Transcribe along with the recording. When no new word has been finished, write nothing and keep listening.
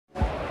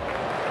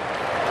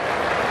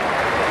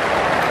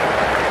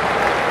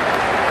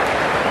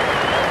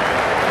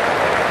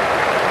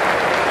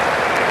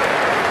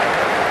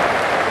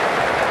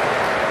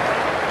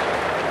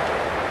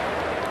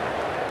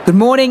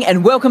morning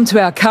and welcome to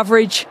our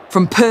coverage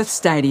from Perth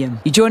Stadium.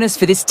 You join us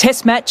for this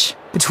test match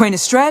between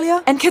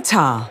Australia and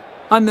Qatar.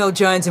 I'm Mel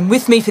Jones, and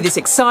with me for this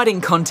exciting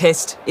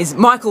contest is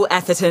Michael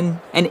Atherton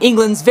and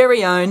England's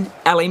very own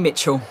Ali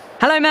Mitchell.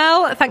 Hello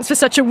Mel, thanks for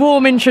such a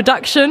warm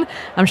introduction.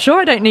 I'm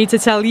sure I don't need to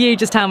tell you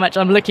just how much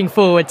I'm looking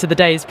forward to the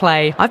day's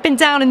play. I've been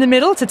down in the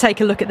middle to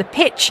take a look at the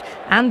pitch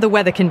and the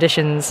weather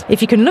conditions.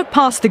 If you can look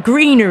past the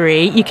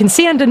greenery, you can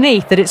see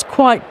underneath that it's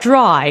quite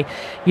dry.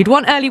 You'd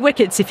want early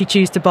wickets if you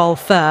choose to bowl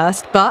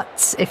first,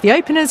 but if the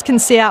openers can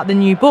see out the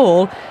new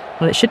ball,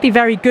 well, it should be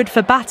very good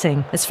for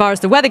batting. As far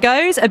as the weather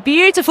goes, a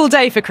beautiful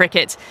day for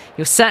cricket.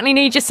 You'll certainly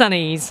need your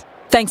sunnies.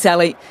 Thanks,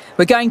 Ali.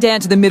 We're going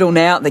down to the middle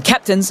now. The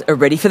captains are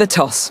ready for the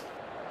toss.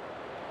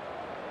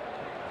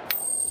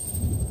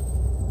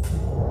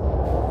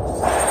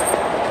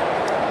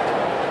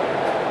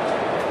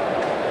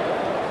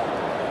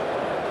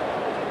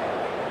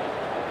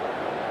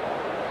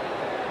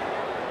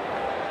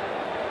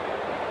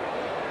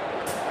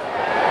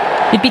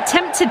 You'd be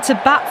tempted to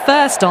bat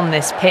first on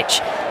this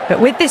pitch, but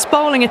with this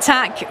bowling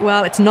attack,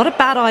 well, it's not a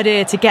bad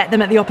idea to get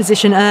them at the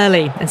opposition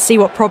early and see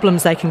what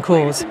problems they can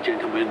cause. Ladies and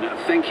gentlemen,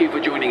 thank you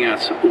for joining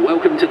us.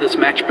 Welcome to this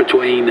match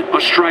between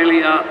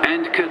Australia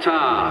and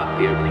Qatar.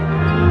 The opening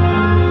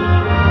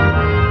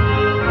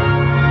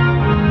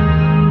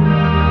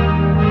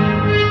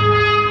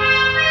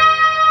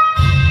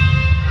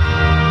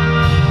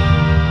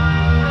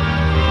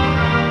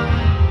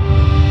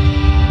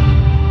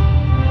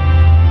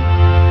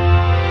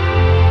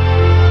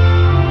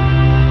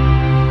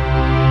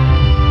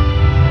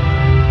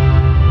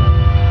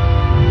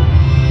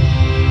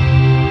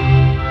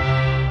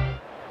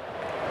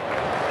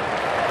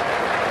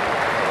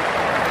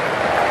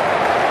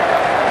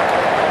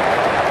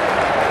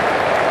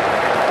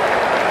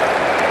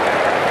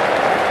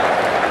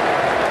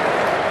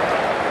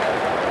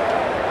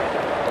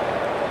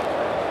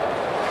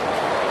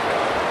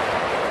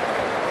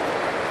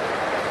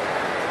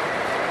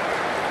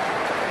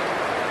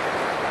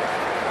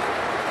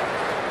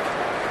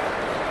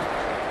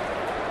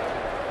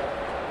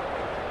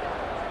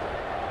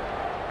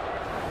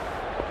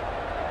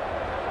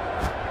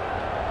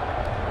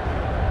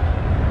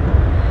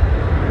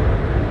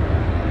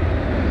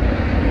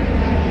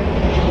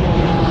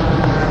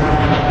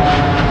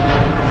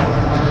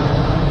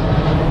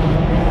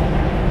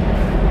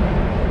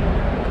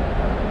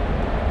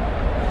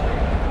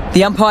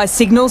The umpire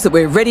signals that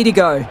we're ready to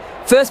go.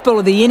 First ball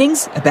of the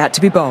innings about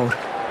to be bowled.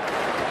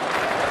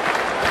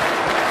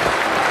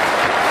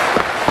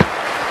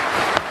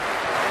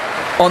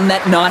 On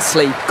that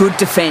nicely. Good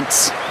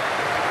defence.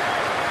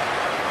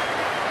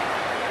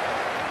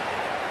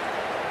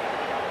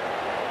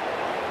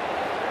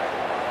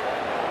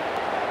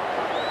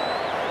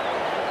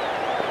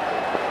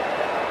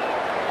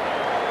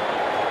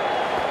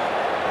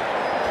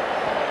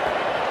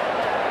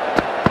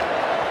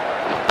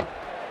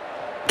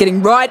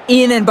 Getting right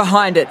in and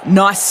behind it.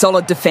 Nice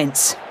solid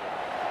defence.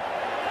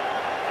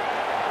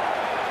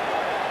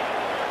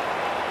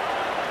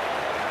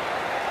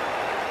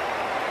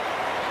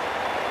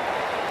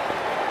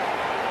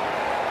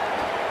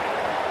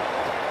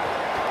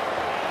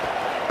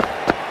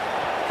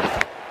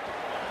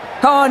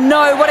 Oh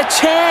no, what a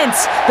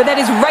chance! But that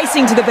is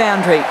racing to the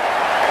boundary.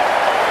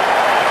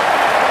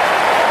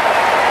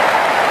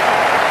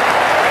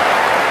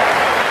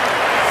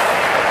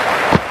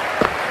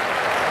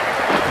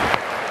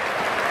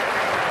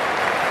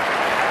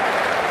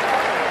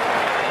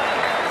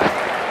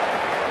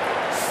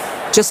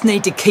 Just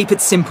need to keep it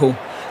simple.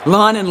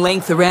 Line and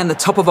length around the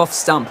top of off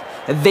stump.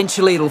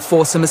 Eventually it'll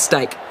force a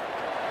mistake.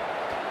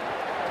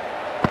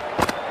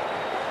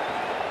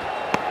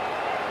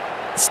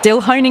 Still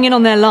honing in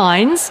on their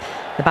lines.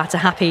 The batter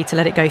happy to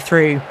let it go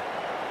through.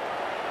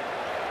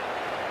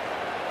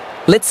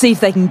 Let's see if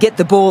they can get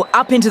the ball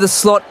up into the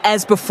slot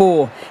as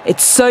before.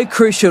 It's so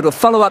crucial to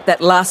follow up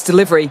that last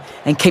delivery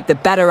and keep the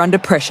batter under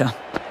pressure.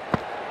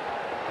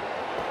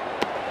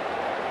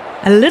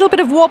 A little bit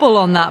of wobble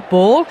on that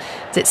ball,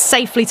 as it's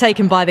safely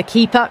taken by the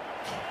keeper.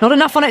 Not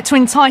enough on it to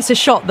entice a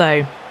shot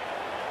though.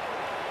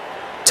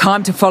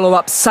 Time to follow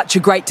up such a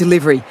great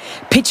delivery.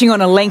 Pitching on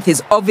a length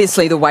is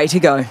obviously the way to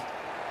go.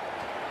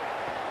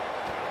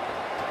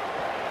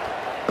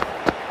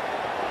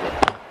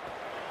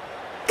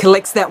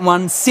 Collects that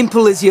one,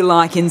 simple as you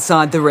like,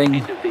 inside the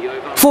ring.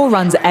 4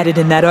 runs added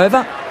in that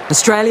over.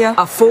 Australia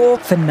are 4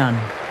 for none.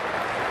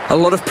 A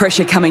lot of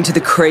pressure coming to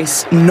the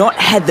crease. Not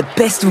had the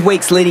best of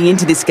weeks leading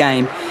into this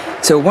game,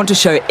 so we want to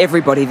show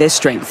everybody their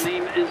strength.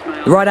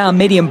 The right arm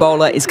medium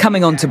bowler is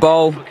coming on to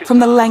bowl from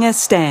the Langer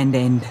stand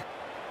end.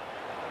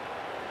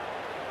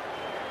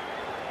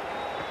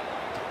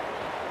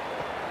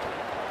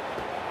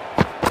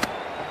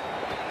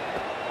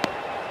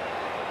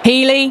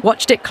 Healy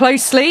watched it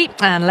closely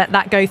and let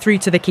that go through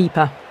to the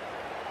keeper.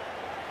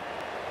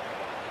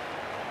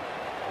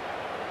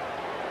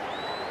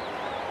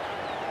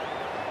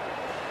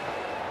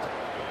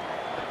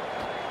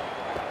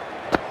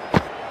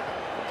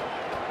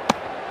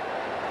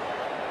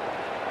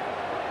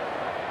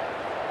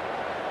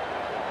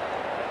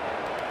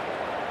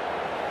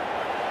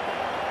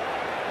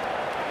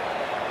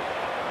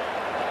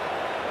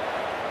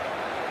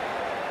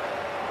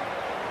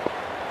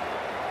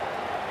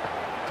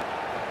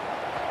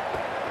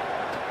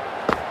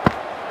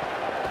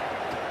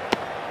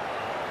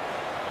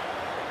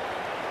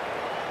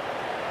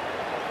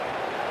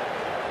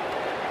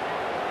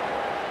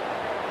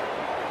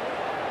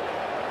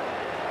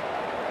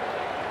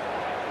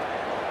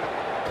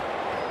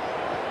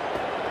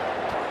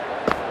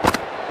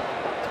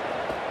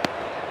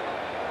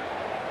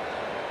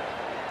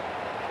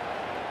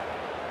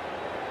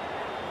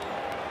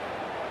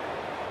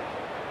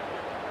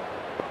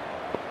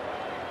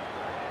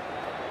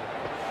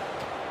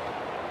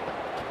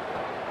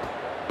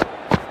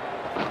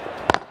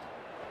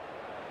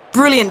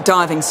 Brilliant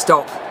diving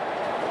stop.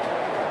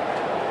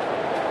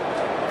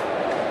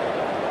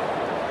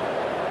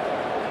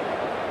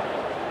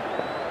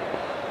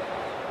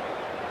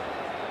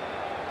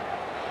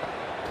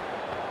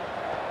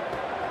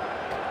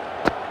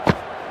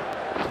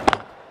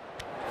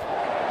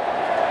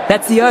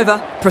 That's the over.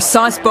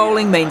 Precise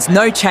bowling means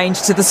no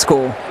change to the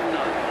score.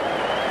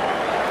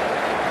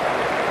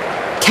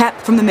 Cap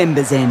from the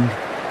members' end.